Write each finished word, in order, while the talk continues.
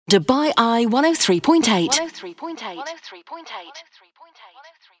Dubai Eye 103.8.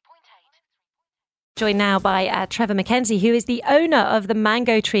 Joined now by Trevor McKenzie, who is the owner of the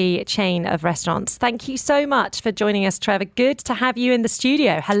Mango Tree chain of restaurants. Thank you so much for joining us, Trevor. Good to have you in the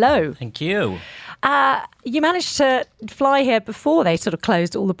studio. Hello. Thank you. You managed to fly here before they sort of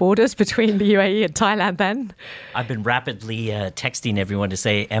closed all the borders between the UAE and Thailand then? I've been rapidly texting everyone to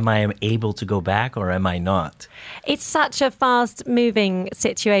say, am I able to go back or am I not? It's such a fast-moving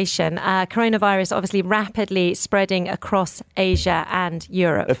situation. Coronavirus obviously rapidly spreading across Asia and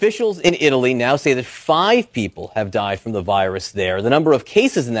Europe. Officials in Italy now say that 5 people have died from the virus there. The number of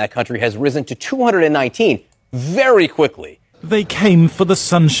cases in that country has risen to 219 very quickly. They came for the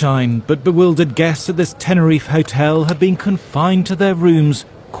sunshine, but bewildered guests at this Tenerife hotel have been confined to their rooms,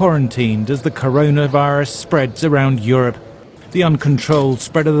 quarantined as the coronavirus spreads around Europe. The uncontrolled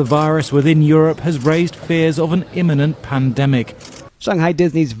spread of the virus within Europe has raised fears of an imminent pandemic. Shanghai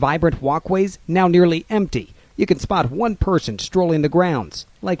Disney's vibrant walkways now nearly empty. You can spot one person strolling the grounds,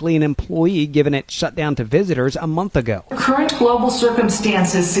 likely an employee given it shut down to visitors a month ago. Current global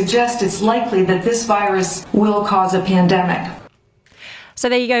circumstances suggest it's likely that this virus will cause a pandemic. So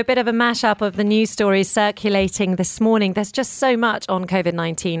there you go, a bit of a mashup of the news stories circulating this morning. There's just so much on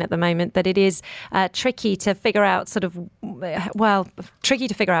COVID-19 at the moment that it is tricky to figure out tricky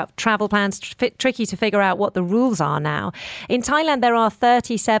to figure out travel plans, tricky to figure out what the rules are now. In Thailand, there are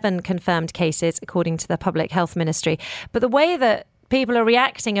 37 confirmed cases, according to the Public Health Ministry. But the way that people are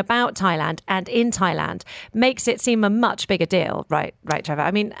reacting about Thailand and in Thailand makes it seem a much bigger deal, right, Trevor?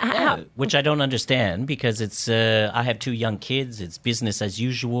 I mean, which I don't understand because it's. I have 2 young kids. It's business as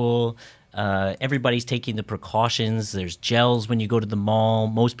usual. Everybody's taking the precautions. There's gels when you go to the mall.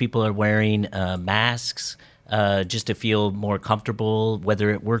 Most people are wearing masks just to feel more comfortable.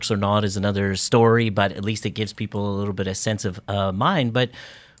 Whether it works or not is another story, but at least it gives people a little bit of sense of mind. But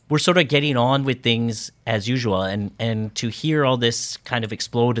we're sort of getting on with things as usual. And to hear all this kind of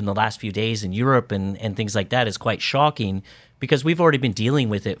explode in the last few days in Europe and things like that is quite shocking because we've already been dealing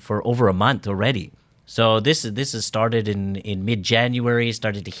with it for over a month already. So this has started in mid-January,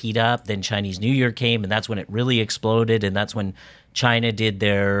 started to heat up. Then Chinese New Year came, and that's when it really exploded. And that's when China did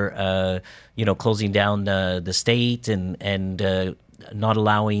their, closing down the state and not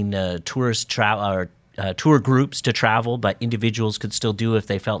allowing tourist travel or tour groups to travel, but individuals could still do if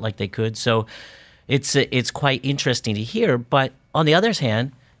they felt like they could. So it's quite interesting to hear. But on the other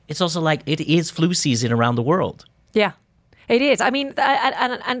hand, it's also like it is flu season around the world. Yeah. It is. I mean,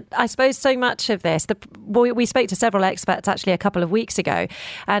 and I suppose so much of this, we spoke to several experts actually a couple of weeks ago,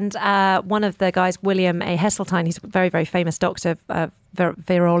 and one of the guys, William A. Hesseltine, he's a very, very famous doctor,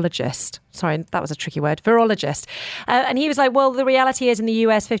 virologist. Sorry, that was a tricky word. Virologist. And he was like, well, the reality is in the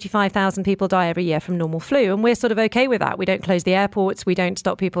US, 55,000 people die every year from normal flu. And we're sort of okay with that. We don't close the airports. We don't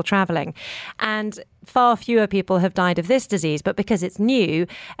stop people traveling. And far fewer people have died of this disease. But because it's new,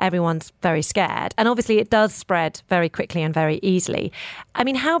 everyone's very scared. And obviously it does spread very quickly and very easily. I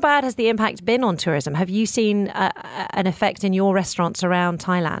mean, how bad has the impact been on tourism? Have you seen an effect in your restaurants around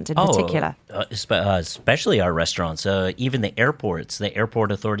Thailand in particular? Especially our restaurants, even the airports. The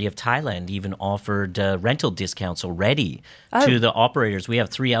Airport Authority of Thailand even offered rental discounts already to the operators. We have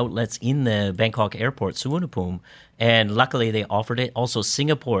 3 outlets in the Bangkok airport, Suvarnabhumi, and luckily they offered it. Also,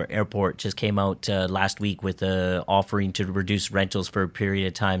 Singapore airport just came out last week with offering to reduce rentals for a period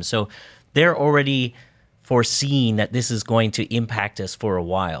of time. So they're already foreseeing that this is going to impact us for a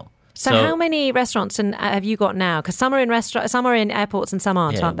while. So how many restaurants have you got now? Because some are in airports and some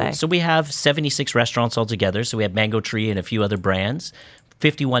aren't they? So we have 76 restaurants altogether. So we have Mango Tree and a few other brands,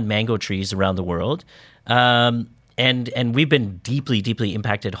 51 mango trees around the world. And we've been deeply, deeply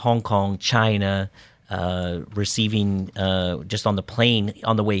impacted. Hong Kong, China, receiving just on the plane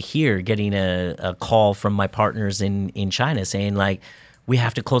on the way here, getting a call from my partners in China saying like, we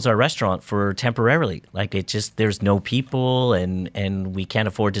have to close our restaurant for temporarily. Like there's no people and we can't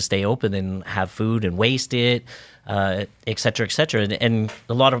afford to stay open and have food and waste it, et cetera, et cetera. And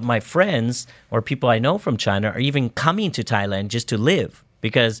a lot of my friends or people I know from China are even coming to Thailand just to live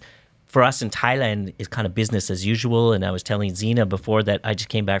because for us in Thailand, it's kind of business as usual. And I was telling Zena before that I just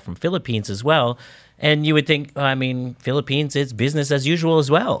came back from Philippines as well. And you would think, Philippines, it's business as usual as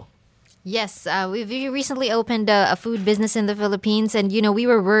well. Yes, we recently opened a food business in the Philippines, and we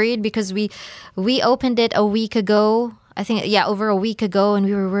were worried because we opened it a week ago. I think over a week ago, and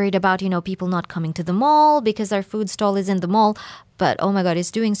we were worried about people not coming to the mall because our food stall is in the mall. But oh my God, it's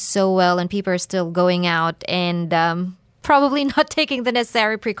doing so well, and people are still going out and probably not taking the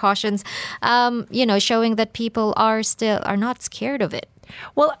necessary precautions. Showing that people are not scared of it.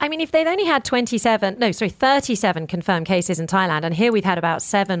 Well, I mean, if they've only had 37 confirmed cases in Thailand, and here we've had about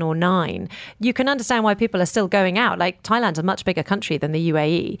 7 or 9, you can understand why people are still going out. Like, Thailand's a much bigger country than the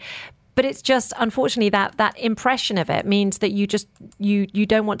UAE. But it's just, unfortunately, that impression of it means that you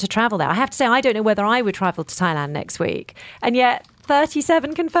don't want to travel there. I have to say, I don't know whether I would travel to Thailand next week. And yet,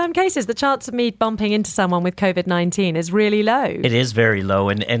 37 confirmed cases. The chance of me bumping into someone with COVID-19 is really low. It is very low.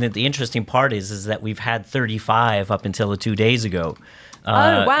 And the interesting part is that we've had 35 up until 2 days ago.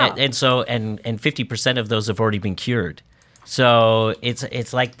 Oh, wow. And 50% of those have already been cured. So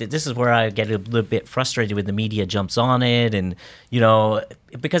it's like, this is where I get a little bit frustrated when the media jumps on it, and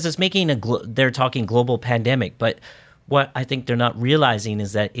because it's making they're talking global pandemic, but what I think they're not realizing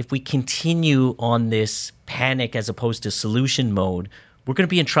is that if we continue on this panic as opposed to solution mode, we're going to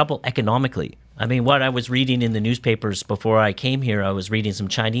be in trouble economically. I mean, what I was reading in the newspapers before I came here, I was reading some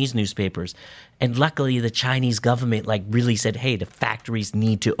Chinese newspapers, and luckily the Chinese government really said, hey, the factories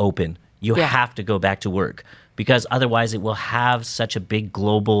need to open. You have to go back to work, because otherwise it will have such a big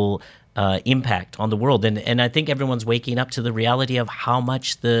global impact on the world. And I think everyone's waking up to the reality of how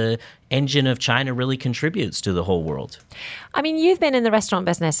much the engine of China really contributes to the whole world. I mean, you've been in the restaurant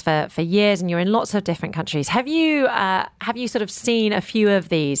business for years, and you're in lots of different countries. Have you sort of seen a few of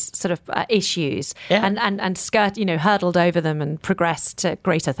these sort of issues and hurdled over them and progressed to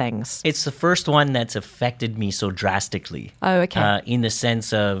greater things? It's the first one that's affected me so drastically. Oh, okay. In the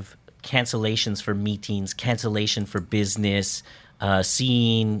sense of cancellations for meetings, cancellation for business,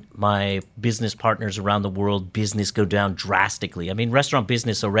 seeing my business partners around the world, business go down drastically. I mean, restaurant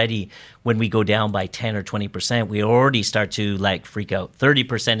business already, when we go down by 10 or 20%, we already start to freak out.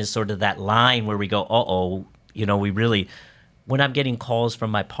 30% is sort of that line where we go, we really, when I'm getting calls from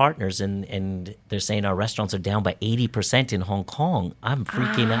my partners and they're saying our restaurants are down by 80% in Hong Kong, I'm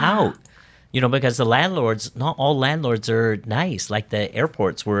freaking out. Because the landlords, not all landlords are nice. Like the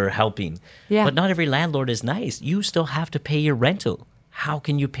airports were helping. Yeah. But not every landlord is nice. You still have to pay your rental. How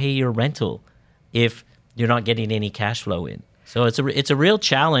can you pay your rental if you're not getting any cash flow in? So it's a real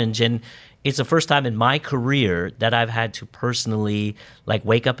challenge. And it's the first time in my career that I've had to personally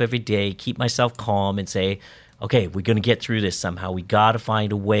wake up every day, keep myself calm and say, okay, we're going to get through this somehow. We got to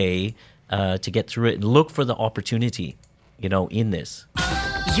find a way to get through it and look for the opportunity, in this.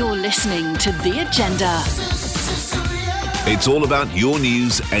 You're listening to The Agenda. It's all about your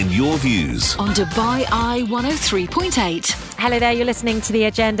news and your views. On Dubai Eye 103.8. Hello there, you're listening to The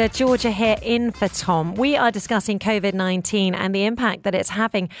Agenda. Georgia here in for Tom. We are discussing COVID-19 and the impact that it's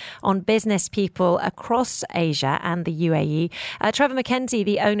having on business people across Asia and the UAE. Trevor McKenzie,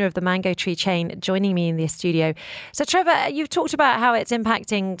 the owner of the Mango Tree chain, joining me in the studio. So Trevor, you've talked about how it's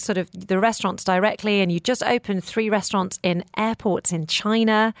impacting sort of the restaurants directly, and you just opened 3 restaurants in airports in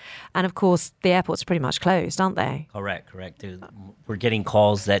China. And of course, the airports are pretty much closed, aren't they? Correct. We're getting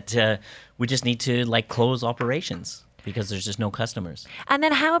calls that we just need to close operations, because there's just no customers. And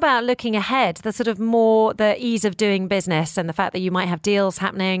then how about looking ahead, the sort of more the ease of doing business and the fact that you might have deals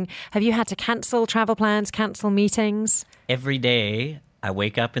happening? Have you had to cancel travel plans, cancel meetings? Every day I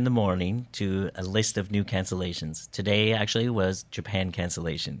wake up in the morning to a list of new cancellations. Today actually was Japan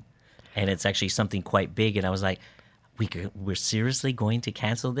cancellation. And it's actually something quite big. And I was like, we're seriously going to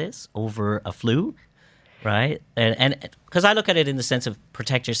cancel this over a flu? Right? And because I look at it in the sense of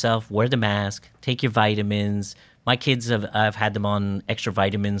protect yourself, wear the mask, take your vitamins. My kids I've had them on extra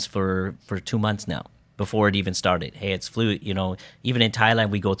vitamins for 2 months now, before it even started. Hey, it's flu. Even in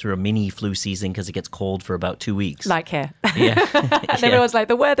Thailand, we go through a mini flu season because it gets cold for about 2 weeks. Like here. Yeah. And everyone's like,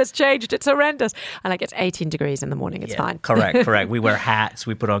 the weather's changed. It's horrendous. And it's 18 degrees in the morning. It's fine. Correct. We wear hats.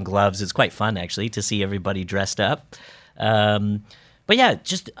 We put on gloves. It's quite fun, actually, to see everybody dressed up. But yeah,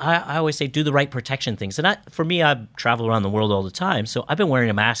 just I always say do the right protection things. And for me, I travel around the world all the time. So I've been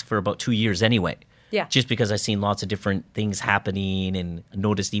wearing a mask for about 2 years anyway. Yeah. Just because I've seen lots of different things happening and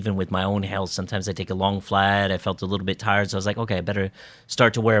noticed even with my own health, sometimes I take a long flight. I felt a little bit tired. So I was like, okay, I better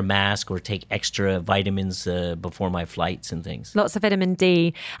start to wear a mask or take extra vitamins before my flights and things. Lots of vitamin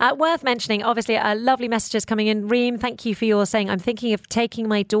D. Worth mentioning, obviously, lovely messages coming in. Reem, thank you for your saying, I'm thinking of taking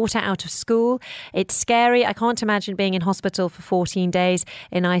my daughter out of school. It's scary. I can't imagine being in hospital for 14 days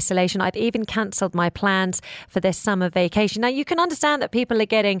in isolation. I've even cancelled my plans for this summer vacation. Now, you can understand that people are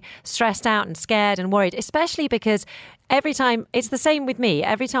getting stressed out and scared and worried, especially because every time, it's the same with me,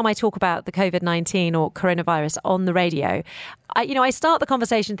 every time I talk about the COVID-19 or coronavirus on the radio, I start the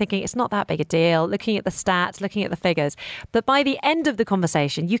conversation thinking it's not that big a deal, looking at the stats, looking at the figures. But by the end of the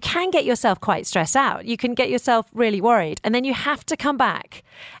conversation, you can get yourself quite stressed out. You can get yourself really worried. And then you have to come back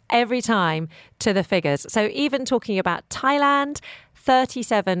every time to the figures. So even talking about Thailand,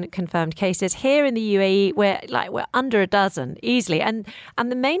 37 confirmed cases. Here in the UAE, we're under a dozen easily. And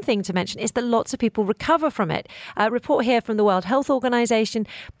the main thing to mention is that lots of people recover from it. A report here from the World Health Organization,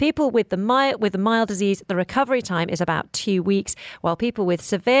 people with the mild disease, the recovery time is about 2 weeks, while people with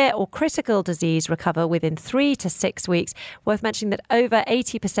severe or critical disease recover within 3 to 6 weeks. Worth mentioning that over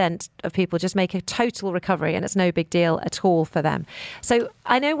 80% of people just make a total recovery, and it's no big deal at all for them. So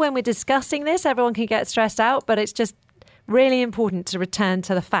I know when we're discussing this, everyone can get stressed out, but it's just really important to return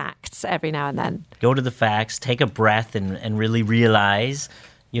to the facts every now and then. Go to the facts, take a breath, and really realize,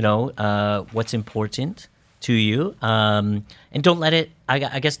 what's important to you. And don't let it,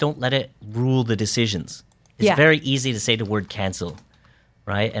 I guess, don't let it rule the decisions. It's very easy to say the word cancel,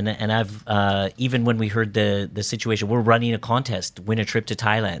 right? And I've, even when we heard the situation, we're running a contest, win a trip to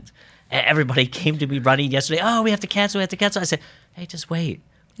Thailand. Everybody came to me running yesterday. Oh, we have to cancel. I said, hey, just wait.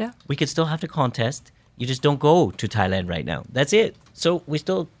 Yeah. We could still have the contest. You just don't go to Thailand right now. That's it. So we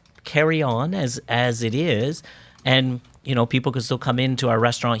still carry on as it is. And, people can still come into our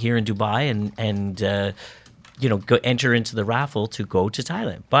restaurant here in Dubai and go enter into the raffle to go to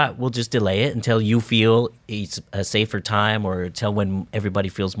Thailand. But we'll just delay it until you feel it's a safer time or until when everybody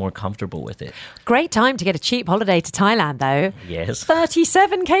feels more comfortable with it. Great time to get a cheap holiday to Thailand, though. Yes.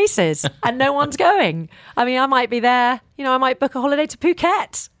 37 cases and no one's going. I mean, I might be there. I might book a holiday to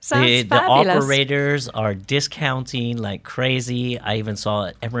Phuket. Sounds fabulous. The operators are discounting like crazy. I even saw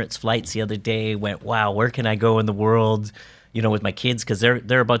Emirates flights the other day. Went, wow, where can I go in the world, with my kids? Because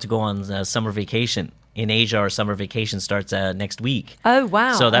they're about to go on summer vacation. In Asia, our summer vacation starts next week. Oh,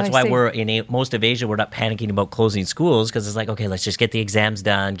 wow. So that's why we're in most of Asia, we're not panicking about closing schools because it's like, okay, let's just get the exams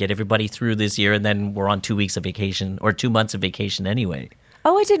done, get everybody through this year, and then we're on 2 weeks of vacation or 2 months of vacation anyway.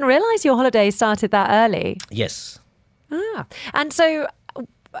 Oh, I didn't realize your holiday started that early. Yes. Ah. And so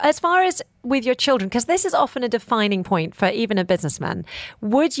as far as with your children, because this is often a defining point for even a businessman,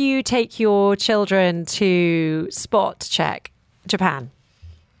 would you take your children to spot check Japan?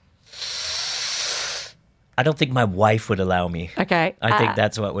 I don't think my wife would allow me. Okay. I think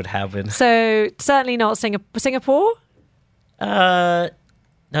that's what would happen. So certainly not Singapore?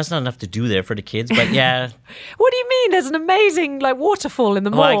 That's not enough to do there for the kids, but yeah. What do you mean? There's an amazing waterfall in the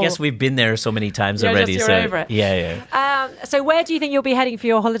mall. Well, I guess we've been there so many times already. You're over it. Yeah. So where do you think you'll be heading for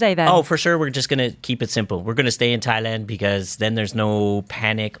your holiday then? Oh, for sure. We're just going to keep it simple. We're going to stay in Thailand because then there's no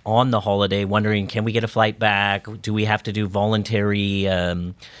panic on the holiday, wondering, can we get a flight back? Do we have to do voluntary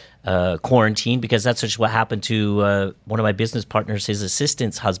quarantine? Because that's just what happened to one of my business partners. His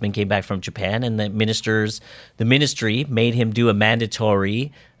assistant's husband came back from Japan, and the ministry made him do a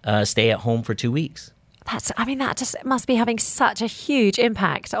mandatory stay at home for 2 weeks. That just must be having such a huge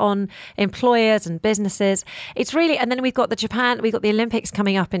impact on employers and businesses. It's really, and then we've got the Olympics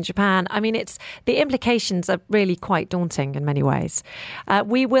coming up in Japan. I mean, the implications are really quite daunting in many ways.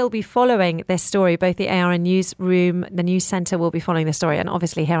 We will be following this story, both the ARN newsroom, the news centre will be following this story, and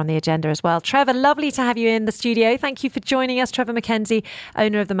obviously here on the agenda as well. Trevor, lovely to have you in the studio. Thank you for joining us. Trevor McKenzie,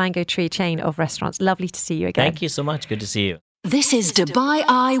 owner of the Mango Tree chain of restaurants. Lovely to see you again. Thank you so much. Good to see you. This is Dubai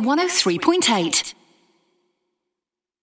Eye 103.8.